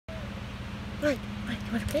What? You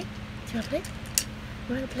wanna play? Do you wanna play?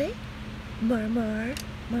 You wanna play? Marmar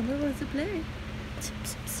wants to play. Psst,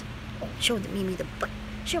 psst, psst. Oh, show the Mimi the butt.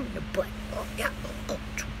 Show me the butt. Oh, yeah. Oh.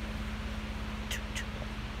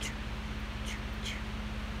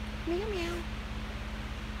 Meow, meow.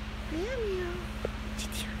 Meow, meow. What you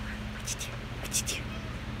do? What you do?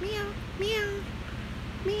 Meow, meow.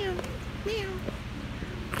 Meow, meow.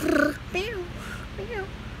 Grrr, meow, meow.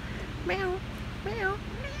 Meow, meow.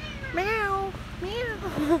 Meow,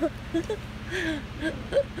 meow.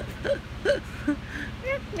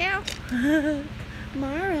 Meow.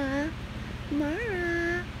 Mara.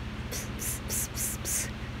 Psst, psst, psst, psst.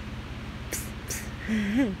 Psst,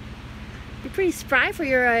 psst. You're pretty spry for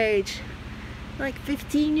your age. Like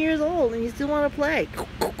 15 years old and you still want to play.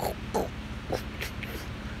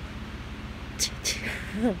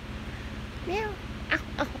 Meow. Ow,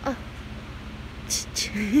 ow, ow.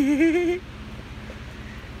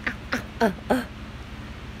 Ow, ow, ow.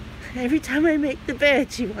 Every time I make the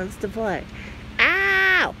bed, she wants to play.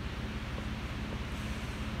 Ow!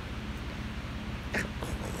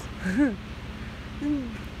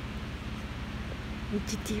 What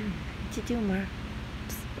you doing? What you doing, Mara?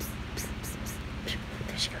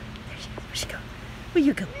 There she goes. Where's she going? Where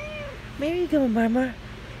you going? Where you going, Mama?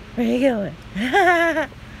 Where you going?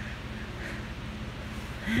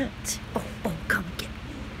 Oh, come and get me.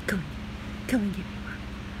 Come and get me, Mara.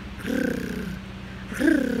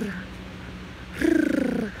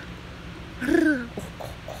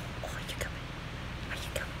 Oh, you coming? Are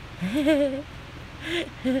you coming?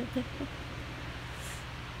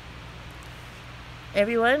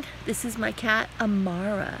 Everyone, this is my cat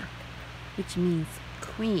Armara, which means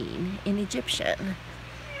queen in Egyptian.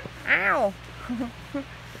 Ow!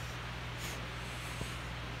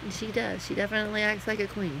 She does. She definitely acts like a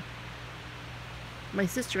queen. My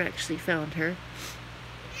sister actually found her.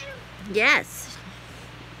 Yes!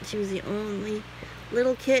 She was the only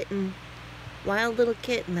little kitten, wild little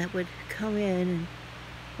kitten that would come in and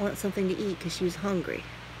want something to eat because she was hungry.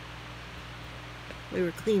 We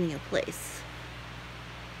were cleaning a place.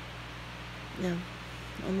 No,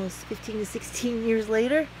 almost 15 to 16 years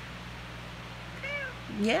later.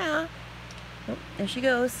 Yeah. Oh, there she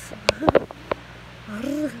goes.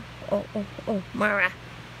 Oh, Mara.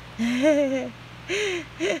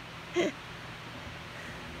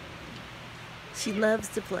 She loves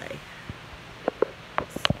to play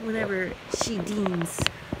whenever she deems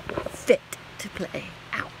fit to play.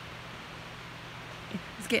 Ow. I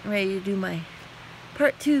was getting ready to do my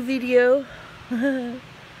part 2 video.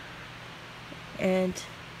 And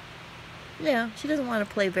yeah, she doesn't want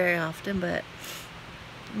to play very often, but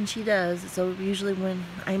when she does, so usually when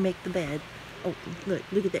I make the bed. Oh,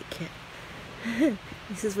 look at that cat.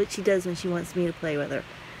 This is what she does when she wants me to play with her.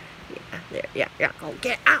 Yeah, there, yeah. Oh,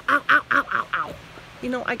 get ow. You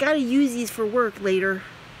know, I gotta use these for work later.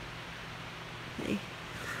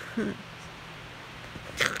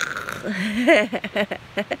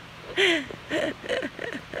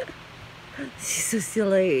 She's so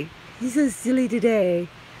silly. He's so silly today.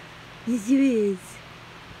 Yes, he is.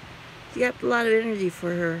 She got a lot of energy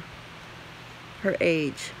for her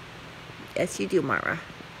age. Yes, you do, Mara.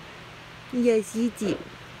 Yes, you do.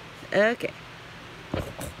 Okay.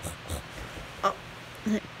 Oh,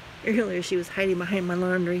 earlier she was hiding behind my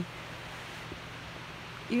laundry.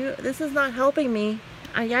 This is not helping me.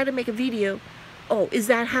 I gotta make a video. Oh, is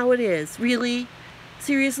that how it is? Really?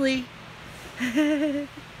 Seriously? Is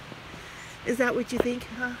that what you think,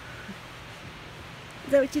 huh?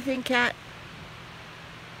 Is that what you think, cat?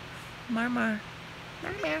 Meow.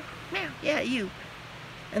 Yeah, you.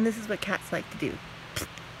 And this is what cats like to do.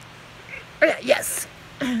 Oh, yeah, yes.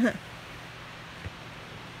 I'm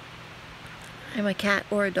a cat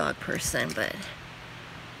or a dog person, but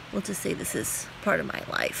we'll just say this is part of my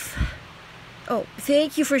life. Oh,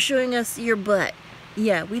 thank you for showing us your butt.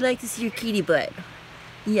 Yeah, we like to see your kitty butt.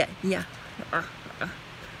 Yeah. Yeah.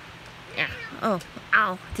 Oh,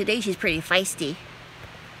 ow. Today she's pretty feisty.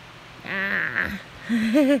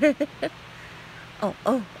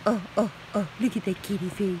 Oh, look at that kitty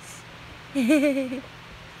face.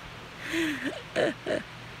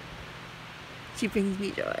 She brings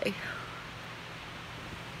me joy.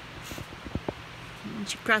 When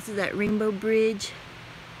she crosses that rainbow bridge,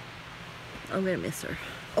 I'm gonna miss her.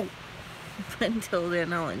 Oh, but until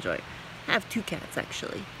then, I'll enjoy. I have 2 cats,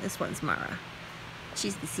 actually. This one's Mara.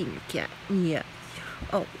 She's the senior cat. Yeah.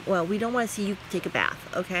 Oh, well, we don't want to see you take a bath,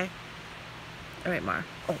 okay? All right, Mara.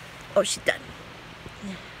 Oh, she's done.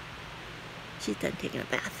 She's done taking a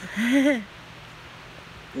bath.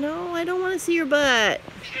 No, I don't want to see your butt.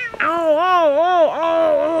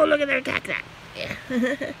 Oh, look at that cat. Yeah.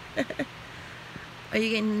 Are you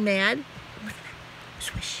getting mad?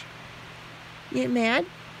 Swish. You getting mad?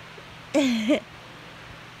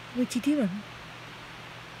 What you doing?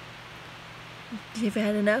 Have you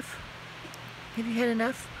had enough? Have you had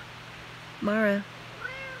enough? Mara,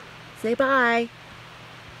 say bye.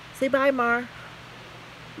 Say bye, Mar.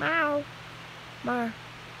 Meow. Mar.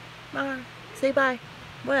 Say bye.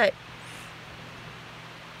 What?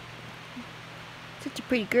 Such a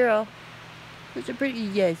pretty girl. Such a pretty,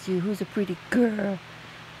 yes, you, who's a pretty girl?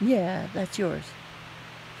 Yeah, that's yours.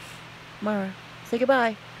 Mara, say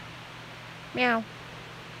goodbye. Meow.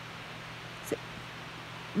 Say,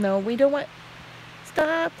 no, we don't want,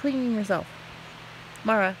 stop cleaning yourself.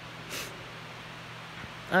 Mara.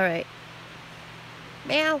 All right.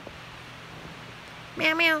 Meow.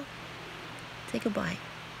 Meow, meow. Say goodbye.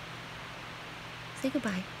 Say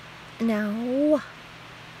goodbye. No.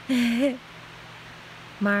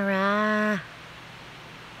 Mara.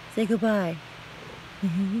 Say goodbye.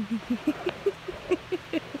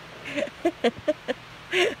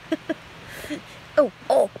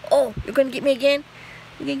 Oh, you're gonna get me again?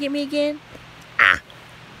 You're gonna get me again? Ah.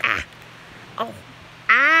 Oh.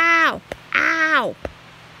 Ow.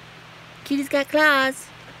 Kitty's got claws.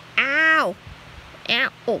 Ow.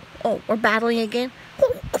 Oh, we're battling again.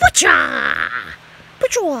 Pacha!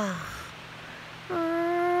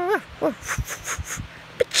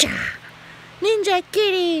 Ninja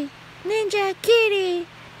kitty!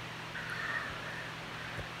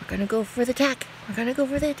 We're gonna go for the attack. I got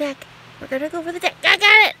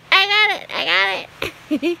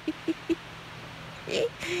it!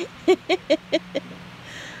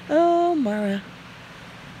 Oh, Mara.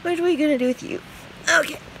 What are we gonna do with you?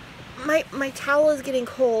 Okay. My towel is getting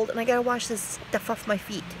cold and I gotta wash this stuff off my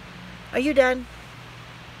feet. Are you done?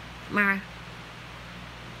 Mara.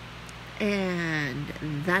 And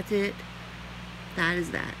that's it. That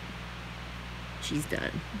is that. She's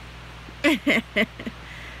done.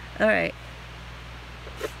 Alright.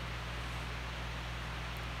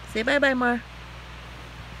 Say bye-bye, Mar.